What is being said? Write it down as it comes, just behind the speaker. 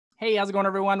Hey, how's it going,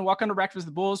 everyone? Welcome to Breakfast with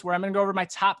the Bulls, where I'm going to go over my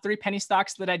top 3 penny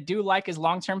stocks that I do like as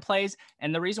long-term plays.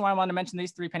 And the reason why I want to mention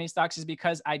these 3 penny stocks is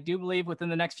because I do believe within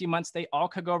the next few months, they all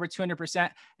could go over 200%.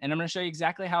 And I'm going to show you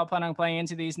exactly how I plan on playing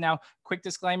into these. Now, quick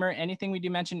disclaimer, anything we do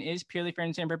mention is purely for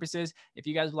entertainment purposes. If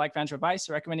you guys would like financial advice,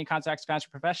 I recommend you contact a financial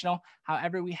professional.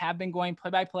 However, we have been going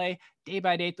play-by-play,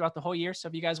 day-by-day throughout the whole year. So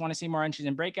if you guys want to see more entries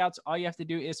and breakouts, all you have to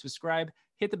do is subscribe,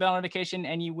 hit the bell notification,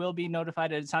 and you will be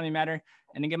notified at a timely manner.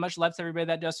 And again, much love to everybody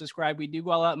that does subscribe. We do go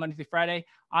all out Monday through Friday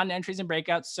on entries and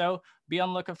breakouts. So be on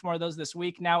the lookout for more of those this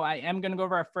week. Now, I am going to go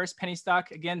over our first penny stock.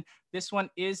 Again, this one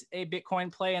is a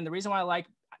Bitcoin play. And the reason why I like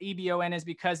EBON is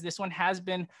because this one has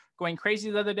been going crazy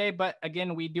the other day. But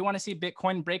again, we do want to see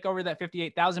Bitcoin break over that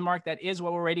 58,000 mark. That is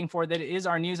what we're waiting for. That is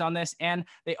our news on this. And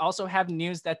they also have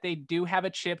news that they do have a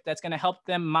chip that's going to help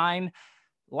them mine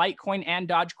Litecoin and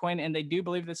Dogecoin, and they do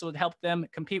believe this would help them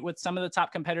compete with some of the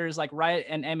top competitors like Riot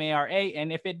and MARA. And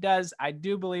if it does, I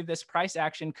do believe this price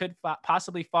action could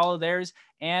possibly follow theirs.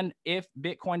 And if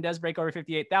Bitcoin does break over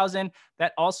 58,000,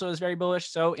 that also is very bullish.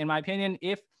 So in my opinion,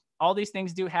 if all these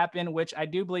things do happen, which I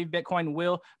do believe Bitcoin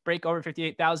will break over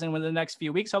 58,000 within the next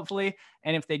few weeks, hopefully.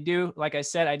 And if they do, like I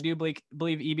said, I do believe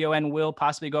EBON will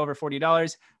possibly go over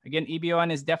 $40. Again, EBON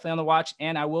is definitely on the watch,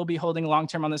 and I will be holding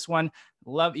long-term on this one.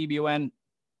 Love EBON.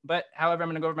 But however, I'm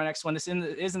going to go over my next one. This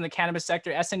is in the cannabis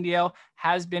sector. SNDL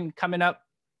has been coming up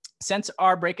since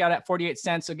our breakout at 48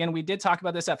 cents. So again, we did talk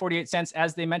about this at 48 cents.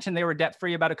 As they mentioned, they were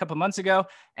debt-free about a couple months ago,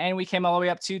 and we came all the way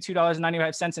up to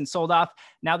 $2.95 and sold off.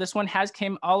 Now this one has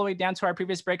came all the way down to our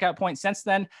previous breakout point since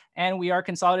then, and we are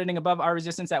consolidating above our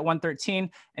resistance at 113,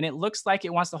 and it looks like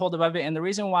it wants to hold above it. And the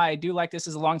reason why I do like this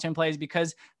as a long-term play is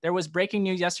because there was breaking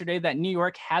news yesterday that New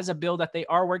York has a bill that they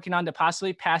are working on to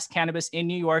possibly pass cannabis in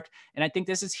New York. And I think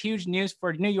this is huge news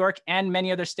for New York and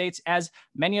many other states, as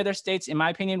many other states, in my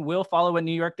opinion, will follow what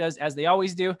New York does, as they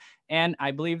always do. And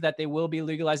I believe that they will be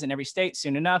legalized in every state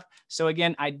soon enough. So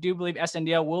again, I do believe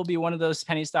SNDL will be one of those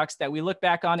penny stocks that we look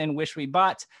back on and wish we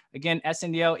bought. Again,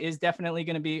 SNDL is definitely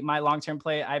going to be my long-term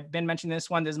play. I've been mentioning this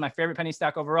one. This is my favorite penny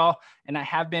stock overall. And I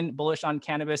have been bullish on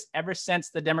cannabis ever since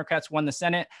the Democrats won the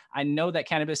Senate. I know that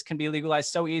cannabis can be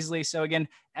legalized so easily. So again,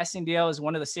 SNDL is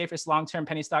one of the safest long-term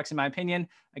penny stocks in my opinion.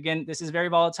 Again, this is very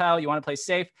volatile. You want to play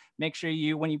safe. Make sure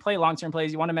you, when you play long-term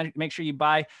plays, you want to make sure you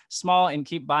buy small and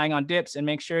keep buying on dips, and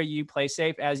make sure you play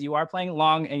safe as you are playing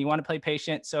long and you want to play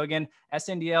patient. So again,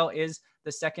 SNDL is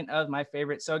the second of my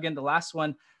favorites. So again, the last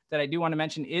one that I do want to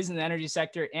mention is in the energy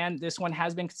sector, and this one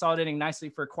has been consolidating nicely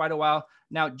for quite a while.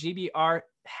 Now, GBR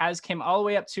has came all the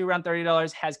way up to around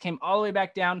 $30, has came all the way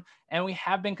back down, and we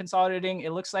have been consolidating.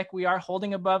 It looks like we are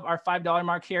holding above our $5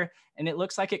 mark here, and it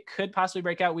looks like it could possibly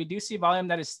break out. We do see volume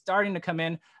that is starting to come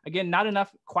in. Again, not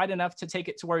enough, quite enough to take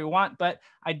it to where we want, but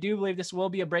I do believe this will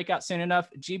be a breakout soon enough.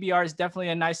 GBR is definitely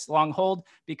a nice long hold,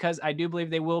 because I do believe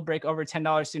they will break over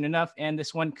 $10 soon enough, and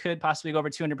this one could possibly go over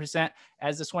 200%,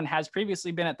 as this one has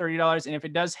previously been at $30. And if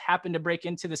it does happen to break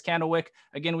into this candle wick,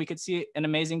 again, we could see an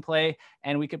amazing play,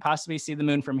 and we could possibly see the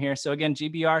moon from here. So again,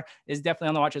 GBR is definitely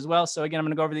on the watch as well. So again, I'm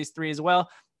going to go over these 3 as well.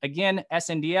 Again,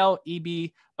 SNDL,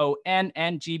 EBON,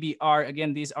 and GBR.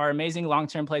 Again, these are amazing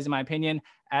long-term plays in my opinion,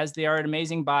 as they are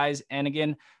amazing buys. And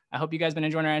again, I hope you guys have been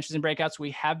enjoying our entries and breakouts.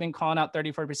 We have been calling out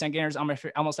 34% gainers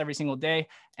almost every single day.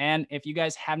 And if you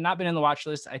guys have not been in the watch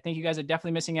list, I think you guys are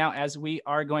definitely missing out, as we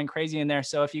are going crazy in there.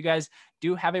 So if you guys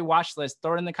do have a watch list,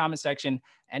 throw it in the comment section.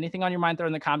 Anything on your mind, throw it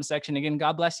in the comment section. Again,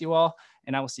 God bless you all,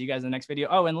 and I will see you guys in the next video.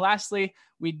 Oh, and lastly,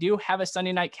 we do have a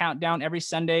Sunday night countdown every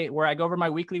Sunday where I go over my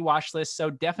weekly watch list. So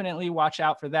definitely watch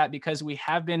out for that, because we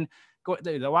have been,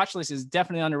 the watch list is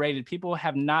definitely underrated. People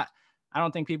have not, I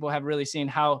don't think people have really seen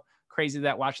how crazy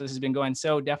that watch list has been going.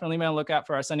 So definitely be on the lookout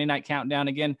for our Sunday night countdown.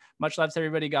 Again, much love to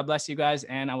everybody. God bless you guys,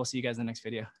 and I will see you guys in the next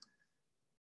video.